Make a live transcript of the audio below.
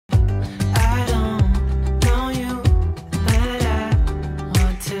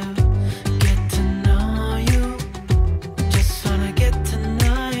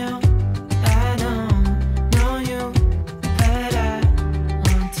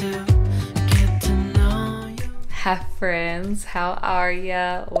Hi friends, how are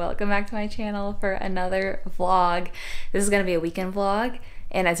ya? Welcome back to my channel for another vlog. This is gonna be a weekend vlog,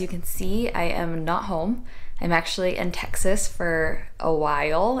 and as you can see, I am not home. I'm actually in Texas for a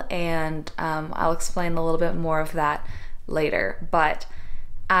while, and I'll explain a little bit more of that later, but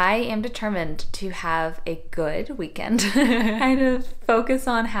I am determined to have a good weekend, kind of focus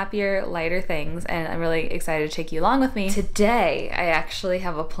on happier, lighter things, and I'm really excited to take you along with me. Today, I actually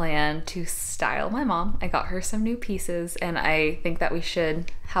have a plan to style my mom. I got her some new pieces, and I think that we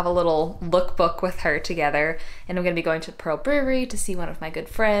should have a little lookbook with her together, and I'm gonna be going to Pearl Brewery to see one of my good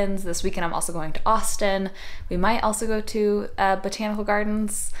friends. This weekend, I'm also going to Austin. We might also go to Botanical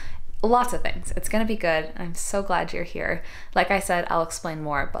Gardens. Lots of things. It's gonna be good. I'm so glad you're here. Like I said, I'll explain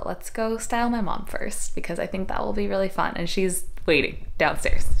more, but let's go style my mom first because I think that will be really fun, and she's waiting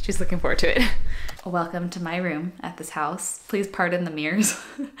downstairs. She's looking forward to it. Welcome to my room at this house. Please pardon the mirrors.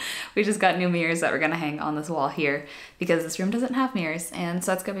 We just got new mirrors that we're gonna hang on this wall here because this room doesn't have mirrors, and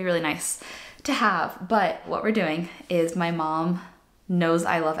so it's gonna be really nice to have. But what we're doing is my mom knows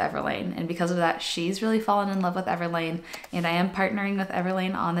I love Everlane, and because of that she's really fallen in love with Everlane, and I am partnering with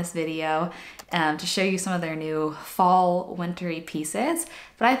Everlane on this video to show you some of their new fall wintry pieces.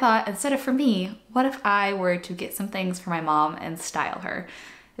 But I thought, instead of for me, what if I were to get some things for my mom and style her?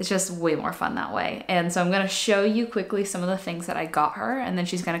 It's just way more fun that way. And so I'm gonna show you quickly some of the things that I got her, and then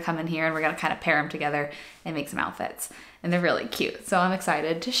she's gonna come in here and we're gonna kind of pair them together and make some outfits. And they're really cute, so I'm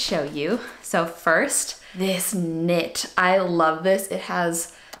excited to show you. So first, this knit. I love this. It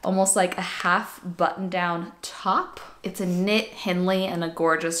has almost like a half button down top. It's a knit Henley in a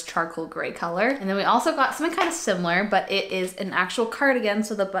gorgeous charcoal gray color. And then we also got something kind of similar, but it is an actual cardigan,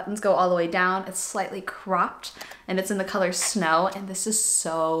 so the buttons go all the way down. It's slightly cropped, and it's in the color Snow, and this is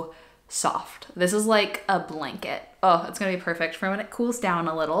so soft. This is like a blanket. Oh, it's gonna be perfect for when it cools down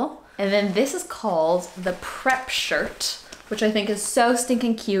a little. And then this is called the Prep Shirt, which I think is so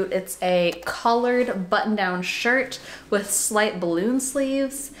stinking cute. It's a collared button-down shirt with slight balloon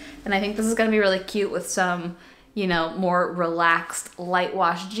sleeves. And I think this is gonna be really cute with some, you know, more relaxed light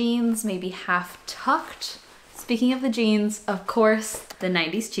wash jeans, maybe half tucked. Speaking of the jeans, of course, the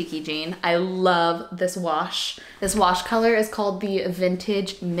 90s cheeky jean. I love this wash. This wash color is called the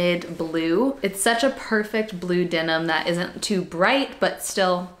Vintage Mid Blue. It's such a perfect blue denim that isn't too bright, but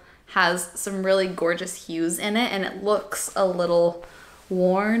still has some really gorgeous hues in it, and it looks a little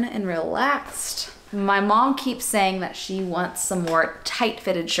worn and relaxed. My mom keeps saying that she wants some more tight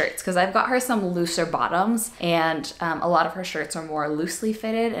fitted shirts because I've got her some looser bottoms, and a lot of her shirts are more loosely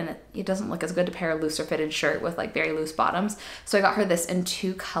fitted, and it doesn't look as good to pair a looser fitted shirt with like very loose bottoms. So I got her this in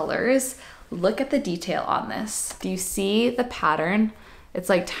 2 colors. Look at the detail on this. Do you see the pattern? It's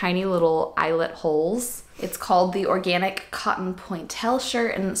like tiny little eyelet holes. It's called the Organic Cotton Pointel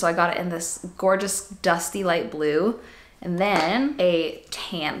shirt, and so I got it in this gorgeous dusty light blue and then a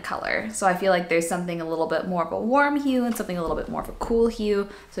tan color. So I feel like there's something a little bit more of a warm hue and something a little bit more of a cool hue.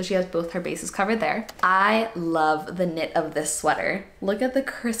 So she has both her bases covered there. I love the knit of this sweater. Look at the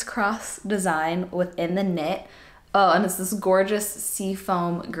crisscross design within the knit. Oh, and it's this gorgeous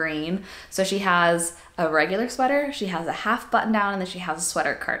seafoam green. So she has a regular sweater, she has a half button down, and then she has a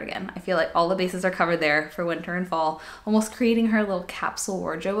sweater cardigan. I feel like all the bases are covered there for winter and fall, almost creating her little capsule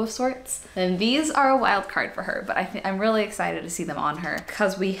wardrobe of sorts. And these are a wild card for her, but I'm really excited to see them on her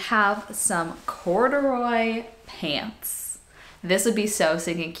because we have some corduroy pants. This would be so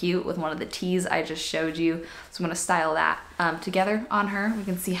stinking cute with one of the tees I just showed you. So I'm gonna style that together on her. We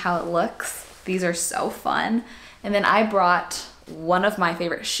can see how it looks. These are so fun. And then I brought one of my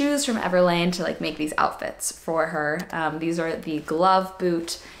favorite shoes from Everlane to like make these outfits for her. These are the glove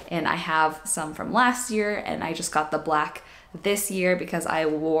boot, and I have some from last year, and I just got the black this year because I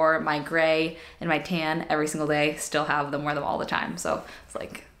wore my gray and my tan every single day, still have them, wear them all the time. So it's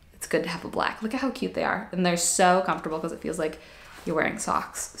like, it's good to have a black. Look at how cute they are. And they're so comfortable because it feels like you're wearing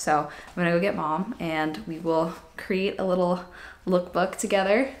socks. So I'm gonna go get mom and we will create a little lookbook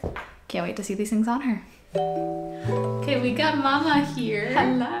together. Can't wait to see these things on her. Okay, we got Mama here.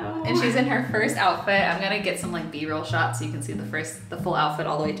 Hello. And she's in her first outfit. I'm gonna get some like B-roll shots so you can see the full outfit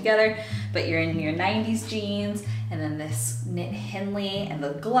all the way together. But you're in your 90s jeans, and then this knit Henley and the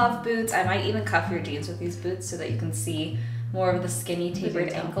glove boots. I might even cuff your jeans with these boots so that you can see more of the skinny tapered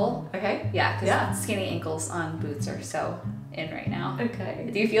ankle. Okay. Yeah, because skinny ankles on boots are so in right now. Okay.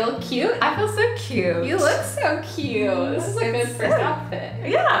 Do you feel cute? I feel so cute. You look so cute. This is a good first outfit.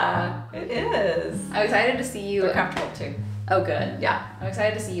 Yeah, it is. I'm excited to see you. They're comfortable too. Oh, good. Yeah. I'm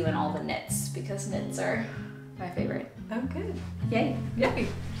excited to see you in all the knits because knits are my favorite. Oh, good. Yay. Yay.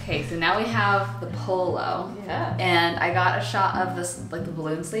 Okay, Okay, so now we have the polo. Yeah. And I got a shot of this, like the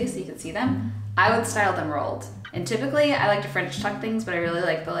balloon sleeves so you can see them. I would style them rolled. And typically I like to French tuck things, but I really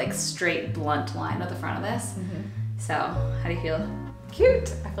like the like straight blunt line at the front of this. So, how do you feel?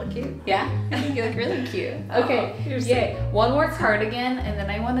 Cute. I feel cute. Yeah? I think you look really cute. Okay, yay. One more cardigan, and then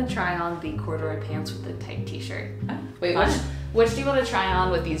I want to try on the corduroy pants with the tight t-shirt. Wait, which do you want to try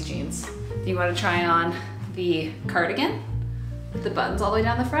on with these jeans? Do you want to try on the cardigan with the buttons all the way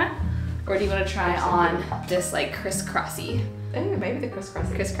down the front? Or do you want to try on this like crisscrossy? Oh, maybe the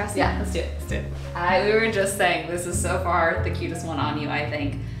crisscrossy. Crisscrossy? Yeah, let's do it. Let's do it. We were just saying, this is so far the cutest one on you, I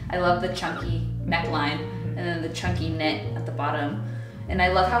think. I love the chunky neckline and then the chunky knit at the bottom. And I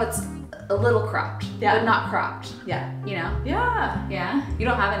love how it's a little cropped, but not cropped. Yeah. You know? Yeah. Yeah? You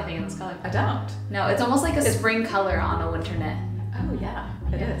don't have anything in this color. I don't. No, it's almost like a spring color on a winter knit. Oh, yeah.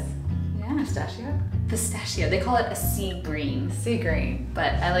 It is. Yeah. Pistachio? Pistachio. They call it a sea green. Sea green.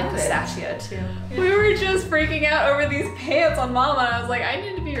 But I like pistachio too. Yeah. We were just freaking out over these pants on Mama, and I was like, I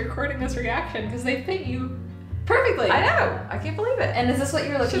need to be recording this reaction because they fit you perfectly. I know. I can't believe it. And is this what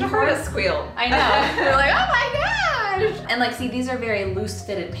you were looking for? Should have heard us squeal. I know. We were like, oh my gosh. And like, see, these are very loose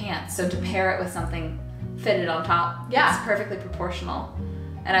fitted pants. So to pair it with something fitted on top, it's perfectly proportional.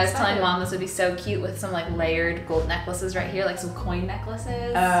 And I was telling Mom this would be so cute with some like layered gold necklaces right here, like some coin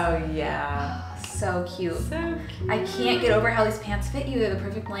necklaces. Oh yeah. So cute. So cute. I can't get over how these pants fit you. They're the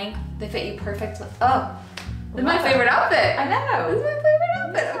perfect length. They fit you perfect. Oh, this is my favorite outfit. I know. This is my favorite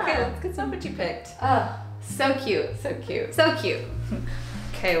outfit. Yeah. Okay, let's get some. What you picked. Oh, so cute. So cute. So cute.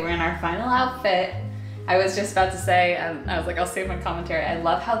 Okay, we're in our final outfit. I was just about to say, I was like, I'll save my commentary. I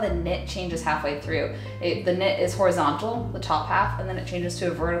love how the knit changes halfway through. The knit is horizontal, the top half, and then it changes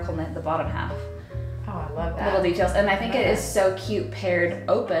to a vertical knit, the bottom half. Oh, I love that. Little details. And I think it is so cute paired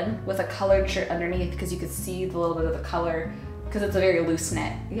open with a colored shirt underneath because you could see the little bit of the color because it's a very loose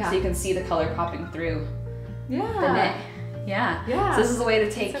knit. Yeah. So you can see the color popping through the Yeah. knit. Yeah. Yeah. So this is a way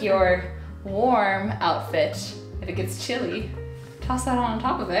to take your warm outfit, if it gets chilly, toss that on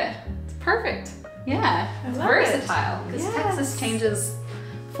top of it. It's perfect. Yeah, I it's love versatile because Yes. Texas changes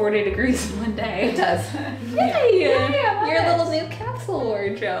 40 degrees in one day. It does. Yay! Yeah, Your little new capsule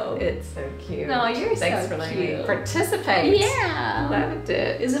wardrobe. It's so cute. No, you're Thanks so for letting me cute. participate. Yeah. Loved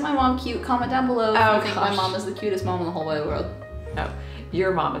it. Isn't my mom cute? Comment down below if Oh, you think my gosh. mom is the cutest mom in the whole wide world. No,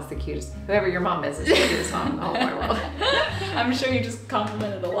 your mom is the cutest. Whoever your mom is the cutest mom in the whole wide world. I'm sure you just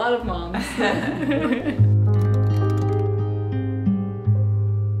complimented a lot of moms.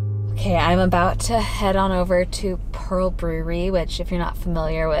 Okay, I'm about to head on over to Pearl Brewery, which if you're not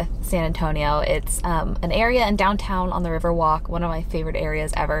familiar with San Antonio, it's an area in downtown on the Riverwalk, one of my favorite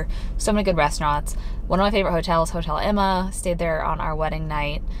areas ever. So many good restaurants. One of my favorite hotels, Hotel Emma, stayed there on our wedding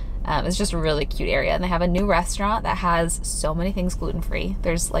night. It's just a really cute area, and they have a new restaurant that has so many things gluten-free.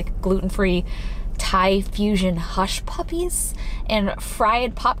 There's like gluten-free Thai fusion hush puppies and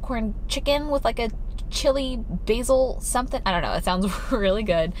fried popcorn chicken with like a chili basil something. I don't know. It sounds really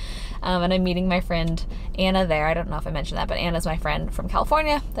good. And I'm meeting my friend Anna there. I don't know if I mentioned that, but Anna's my friend from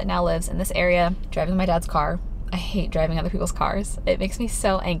California that now lives in this area, driving my dad's car. I hate driving other people's cars. It makes me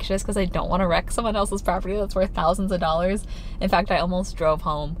so anxious because I don't want to wreck someone else's property that's worth thousands of dollars. In fact, I almost drove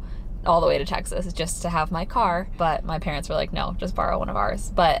home all the way to Texas just to have my car, but my parents were like, no, just borrow one of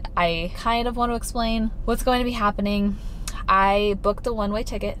ours. But I kind of want to explain what's going to be happening. I booked a one-way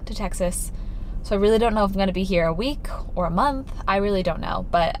ticket to Texas, so I really don't know if I'm going to be here a week or a month. I really don't know.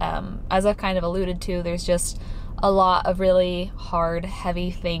 But as I've kind of alluded to, there's just a lot of really hard, heavy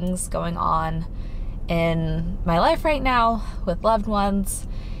things going on in my life right now with loved ones.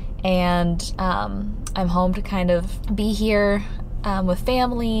 And I'm home to kind of be here with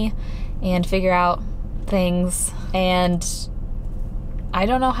family and figure out things. And I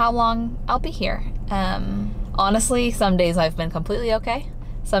don't know how long I'll be here. Honestly, some days I've been completely okay.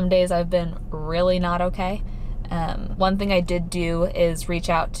 Some days I've been really not okay. One thing I did do is reach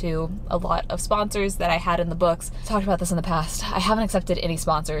out to a lot of sponsors that I had in the books. I talked about this in the past. I haven't accepted any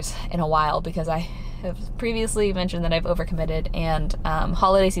sponsors in a while because I have previously mentioned that I've overcommitted, and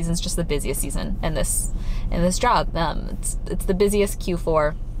holiday season is just the busiest season in this job. It's the busiest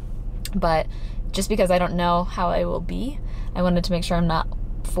Q4, but just because I don't know how I will be, I wanted to make sure I'm not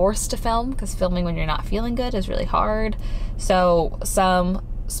forced to film, because filming when you're not feeling good is really hard. So some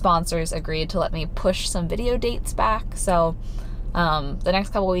sponsors agreed to let me push some video dates back. So the next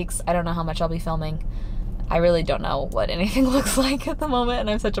couple weeks, I don't know how much I'll be filming. I really don't know what anything looks like at the moment, and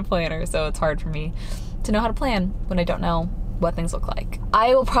I'm such a planner, so it's hard for me to know how to plan when I don't know what things look like.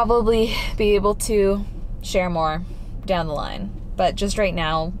 I will probably be able to share more down the line, but just right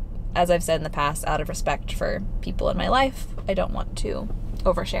now, as I've said in the past, out of respect for people in my life, I don't want to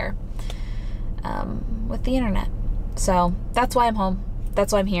overshare with the internet. So that's why I'm home.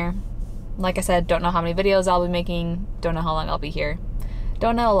 That's why I'm here. Like I said, don't know how many videos I'll be making. Don't know how long I'll be here.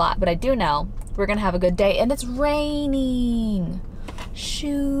 Don't know a lot, but I do know we're gonna have a good day, and it's raining.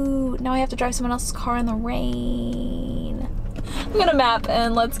 Shoot, now I have to drive someone else's car in the rain. I'm gonna map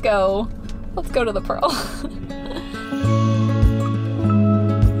and let's go. Let's go to the Pearl.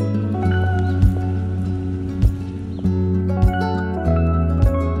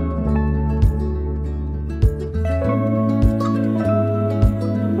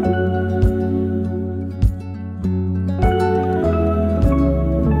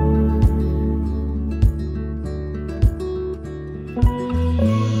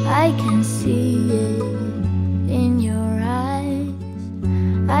 I can see it in your eyes.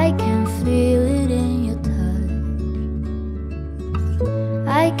 I can feel it in your touch.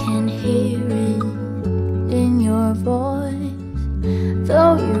 I can hear it in your voice,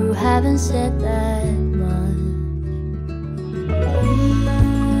 though you haven't said that much.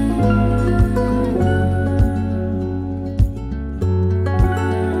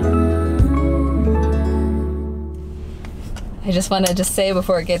 I just wanted to say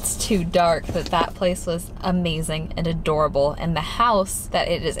before it gets too dark that that place was amazing and adorable, and the house that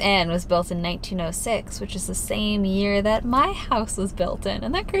it is in was built in 1906, which is the same year that my house was built in.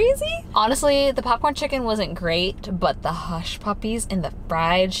 Isn't that crazy? Honestly, the popcorn chicken wasn't great, but the hush puppies and the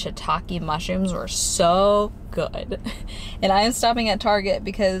fried shiitake mushrooms were so good. And I am stopping at Target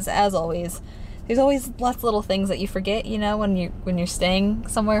because, as always, there's always lots of little things that you forget, you know, when you're staying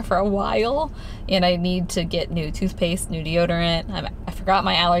somewhere for a while. And I need to get new toothpaste, new deodorant. I forgot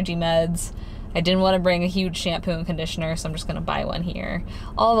my allergy meds. I didn't want to bring a huge shampoo and conditioner, so I'm just gonna buy one here.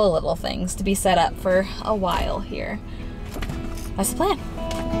 All the little things to be set up for a while here. That's the plan.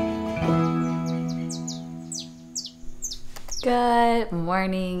 Good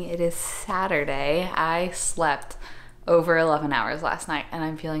morning. It is Saturday. I slept over 11 hours last night and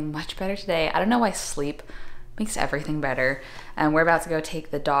I'm feeling much better today. I don't know why sleep makes everything better. And we're about to go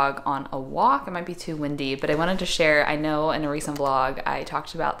take the dog on a walk. It might be too windy, but I wanted to share, I know in a recent vlog I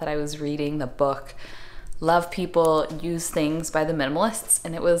talked about that I was reading the book Love People, Use Things by the Minimalists,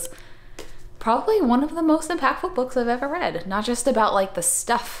 and it was probably one of the most impactful books I've ever read. Not just about like the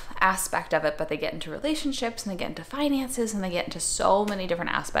stuff aspect of it, but they get into relationships and they get into finances and they get into so many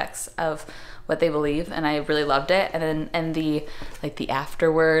different aspects of what they believe, and I really loved it. And then and the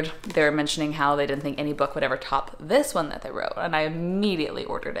afterword, they were mentioning how they didn't think any book would ever top this one that they wrote, and I immediately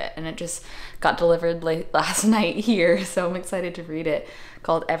ordered it, and it just got delivered late last night here, so I'm excited to read it,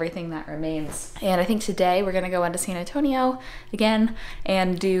 called Everything That Remains. And I think today we're gonna go into San Antonio again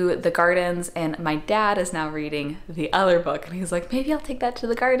and do the gardens, and my dad is now reading the other book, and he's like, maybe I'll take that to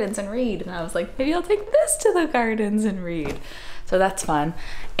the gardens and read, and I was like, maybe I'll take this to the gardens and read. So that's fun.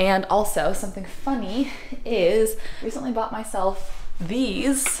 And also something funny is recently bought myself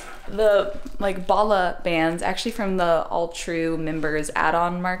these, the like Bala bands, actually from the All True members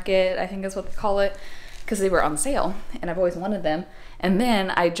add-on market, I think is what they call it, because they were on sale and I've always wanted them. And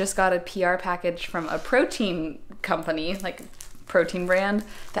then I just got a PR package from a protein company, like protein brand,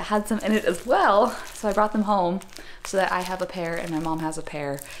 that had some in it as well. So I brought them home so that I have a pair and my mom has a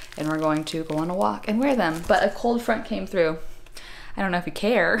pair, and we're going to go on a walk and wear them. But a cold front came through. I don't know if you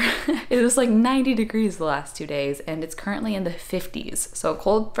care. It was like 90 degrees the last 2 days and it's currently in the 50s. So a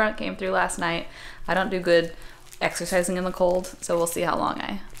cold front came through last night. I don't do good exercising in the cold, so we'll see how long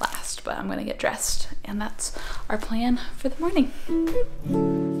I last, but I'm gonna get dressed and that's our plan for the morning.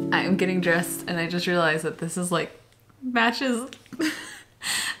 I am getting dressed and I just realized that this is like, matches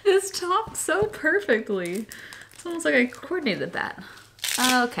this top so perfectly. It's almost like I coordinated that.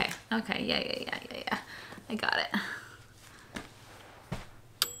 Okay, yeah. I got it.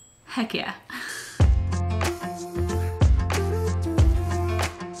 Heck yeah.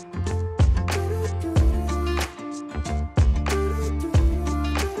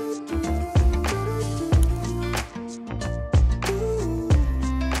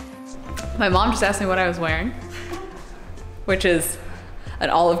 My mom just asked me what I was wearing, which is an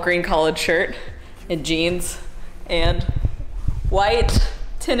olive green collared shirt and jeans and white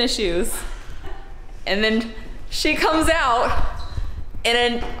tennis shoes. And then she comes out in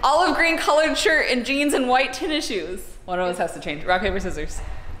an olive green colored shirt and jeans and white tennis shoes. One of us has to change. Rock, paper, scissors.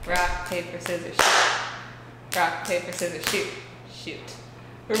 Rock, paper, scissors, shoot. Rock, paper, scissors, shoot. Shoot.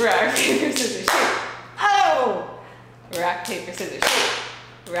 Rock, paper, scissors, shoot. Oh! Rock, paper, scissors,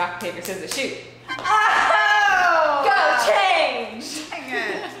 shoot. Rock, paper, scissors, shoot. Oh! Go change! Dang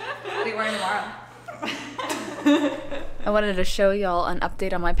it. What are you wearing tomorrow? I wanted to show y'all an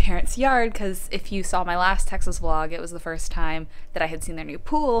update on my parents' yard because if you saw my last Texas vlog, it was the first time that I had seen their new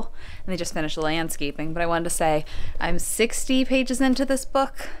pool and they just finished the landscaping. But I wanted to say I'm 60 pages into this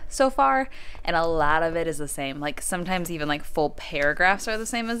book so far and a lot of it is the same. Like sometimes even like full paragraphs are the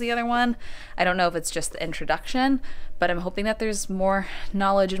same as the other one. I don't know if it's just the introduction, but I'm hoping that there's more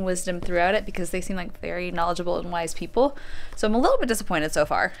knowledge and wisdom throughout it because they seem like very knowledgeable and wise people. So I'm a little bit disappointed so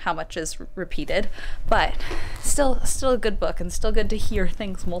far how much is repeated, but still a good book and still good to hear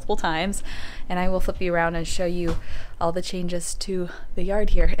things multiple times. And I will flip you around and show you all the changes to the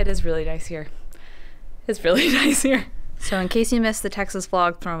yard here. It is really nice here. It's really nice here. So in case you missed the Texas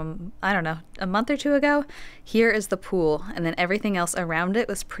vlog from, I don't know, a month or two ago, here is the pool, and then everything else around it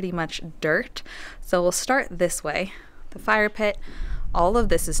was pretty much dirt. So we'll start this way. The fire pit, all of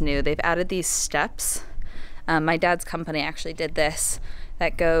this is new. They've added these steps. My dad's company actually did this.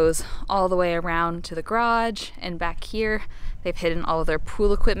 That goes all the way around to the garage, and back here, they've hidden all of their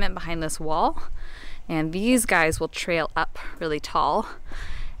pool equipment behind this wall. And these guys will trail up really tall.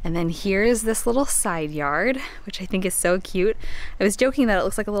 And then here's this little side yard, which I think is so cute. I was joking that it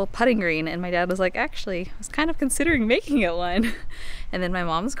looks like a little putting green, and my dad was like, actually, I was kind of considering making it one. And then my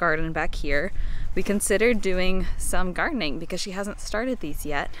mom's garden back here. We considered doing some gardening because she hasn't started these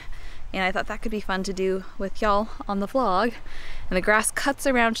yet. And I thought that could be fun to do with y'all on the vlog. And the grass cuts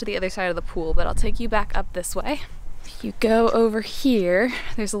around to the other side of the pool, but I'll take you back up this way. If you go over here,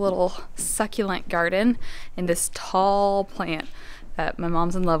 there's a little succulent garden and this tall plant that my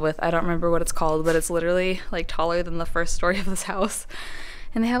mom's in love with. I don't remember what it's called, but it's literally like taller than the first story of this house.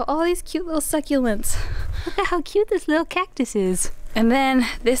 And they have all these cute little succulents. Look at how cute this little cactus is. And then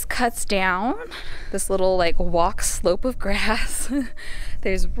this cuts down this little like walk slope of grass.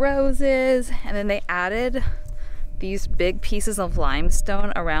 There's roses, and then they added these big pieces of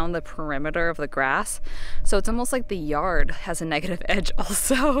limestone around the perimeter of the grass. So it's almost like the yard has a negative edge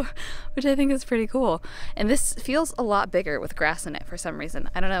also, which I think is pretty cool. And this feels a lot bigger with grass in it for some reason.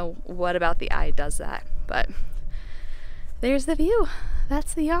 I don't know what about the eye does that, but there's the view.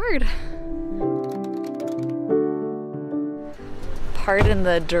 That's the yard. Pardon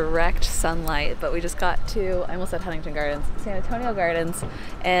the direct sunlight, but we just got to, I almost said Huntington Gardens, San Antonio Gardens,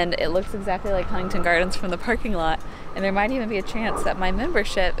 and it looks exactly like Huntington Gardens from the parking lot. And there might even be a chance that my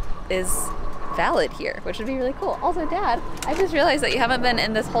membership is valid here, which would be really cool. Also, Dad, I just realized that you haven't been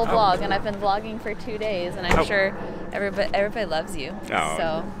in this whole vlog, and I've been vlogging for 2 days, and I'm sure everybody loves you. Oh,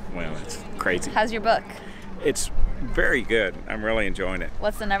 so, well, it's crazy. How's your book? It's very good. I'm really enjoying it.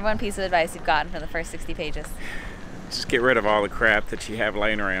 What's the number one piece of advice you've gotten from the first 60 pages? Just get rid of all the crap that you have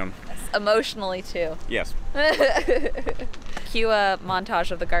laying around. Yes, emotionally too. Yes. Cue a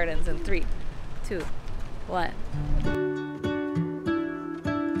montage of the gardens in 3, 2, 1.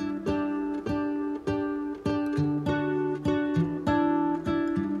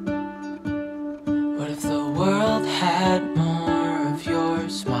 What if the world had more of your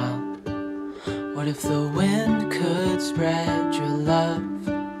smile? What if the wind could spread your love?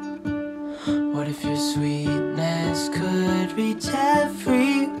 What if your sweetness could reach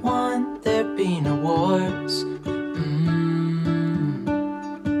everyone? There'd be no wars.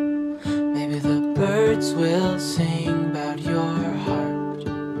 Maybe the birds will sing about your heart.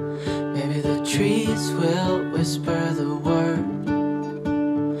 Maybe the trees will whisper the word.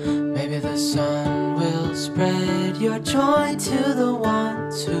 Maybe the sun will spread your joy to the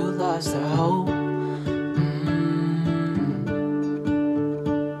ones who lost their hope.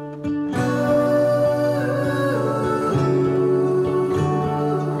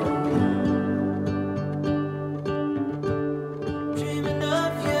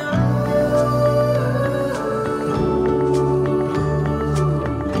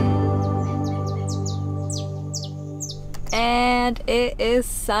 And it is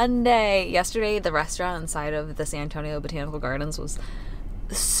Sunday. Yesterday, the restaurant inside of the San Antonio Botanical Gardens was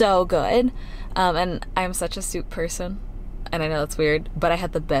so good. And I'm such a soup person. And I know it's weird, but I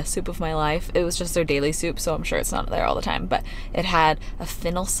had the best soup of my life. It was just their daily soup, so I'm sure it's not there all the time. But it had a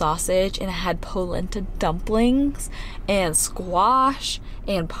fennel sausage, and it had polenta dumplings, and squash,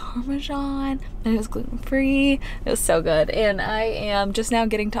 and Parmesan, and it was gluten-free. It was so good. And I am just now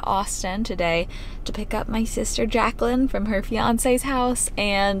getting to Austin today to pick up my sister Jacqueline from her fiance's house,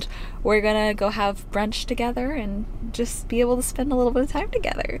 and we're gonna go have brunch together and just be able to spend a little bit of time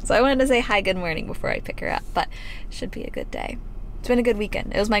together. So I wanted to say hi, good morning before I pick her up, but it should be a good day. It's been a good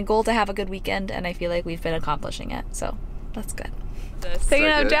weekend. It was my goal to have a good weekend, and I feel like we've been accomplishing it, so that's good. Picking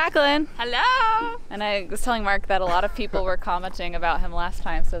up Jacqueline. Hello. And I was telling Mark that a lot of people were commenting about him last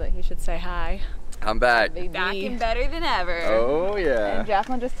time, so that he should say hi. I'm back. Back and better than ever. Oh yeah. And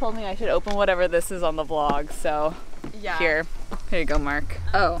Jacqueline just told me I should open whatever this is on the vlog, so Yeah. here you go, Mark.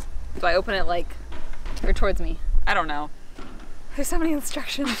 Oh, do I open it like, or towards me? I don't know. There's so many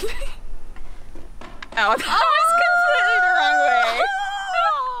instructions. Oh, that was completely the wrong way.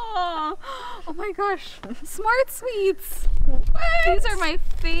 Oh my gosh, Smart Sweets. What? These are my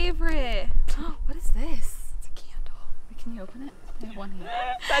favorite. What is this? It's a candle. Can you open it? I have one here.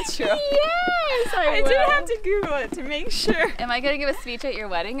 That's true. Yes, I did have to Google it to make sure. Am I gonna give a speech at your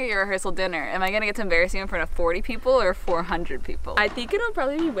wedding or your rehearsal dinner? Am I gonna get to embarrass you in front of 40 people or 400 people? I think it'll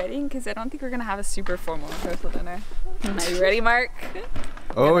probably be wedding because I don't think we're gonna have a super formal rehearsal dinner. Are you ready, Mark?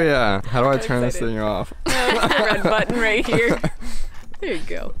 Oh yeah. How do I turn this thing off? The red button right here. There you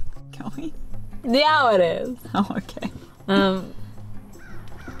go. Can we? Yeah, it is. Oh, okay.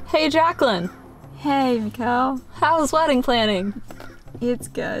 Hey, Jacqueline. Hey, Michel. How's wedding planning? It's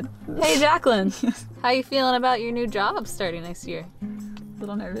good. Hey, Jacqueline. How you feeling about your new job starting next year? A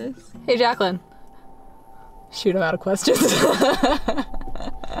little nervous. Hey, Jacqueline. Shoot, I'm out of questions.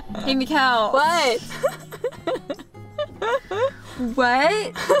 Hey, Michel. What?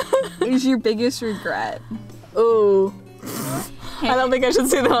 What is your biggest regret? Ooh. I don't think I should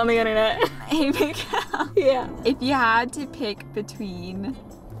say that on the internet. Hey, Michel. Yeah. If you had to pick between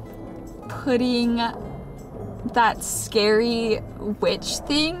putting that scary witch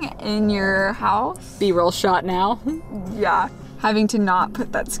thing in your house, B-roll shot now. yeah, having to not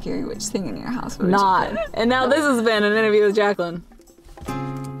put that scary witch thing in your house, what would you pick? And now this has been an interview with Jacqueline.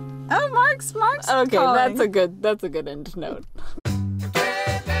 Oh, Mark's Okay, calling. that's a good end note. I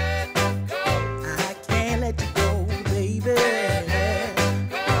can't let you go, baby.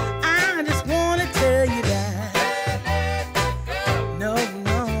 I just wanna tell you that. No,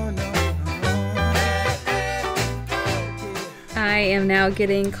 no, no, no. I am now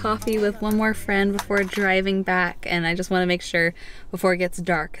getting coffee with one more friend before driving back, and I just want to make sure before it gets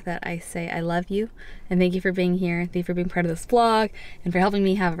dark that I say I love you and thank you for being here. Thank you for being part of this vlog and for helping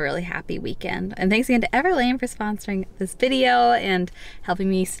me have a really happy weekend. And thanks again to Everlane for sponsoring this video and helping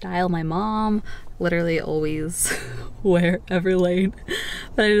me style my mom. Literally always wear Everlane.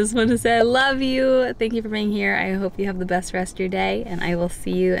 But I just want to say I love you. Thank you for being here. I hope you have the best rest of your day, and I will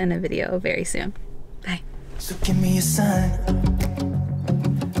see you in a video very soon. Bye. So give me a sign.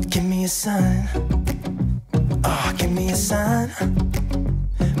 Give me a sign. Oh, give me a sign.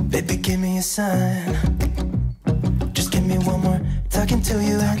 Baby, give me a sign. Just give me one more talking to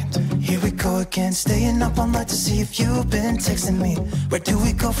you. Here we go again. Staying up all night to see if you've been texting me. Where do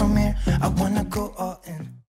we go from here? I wanna go all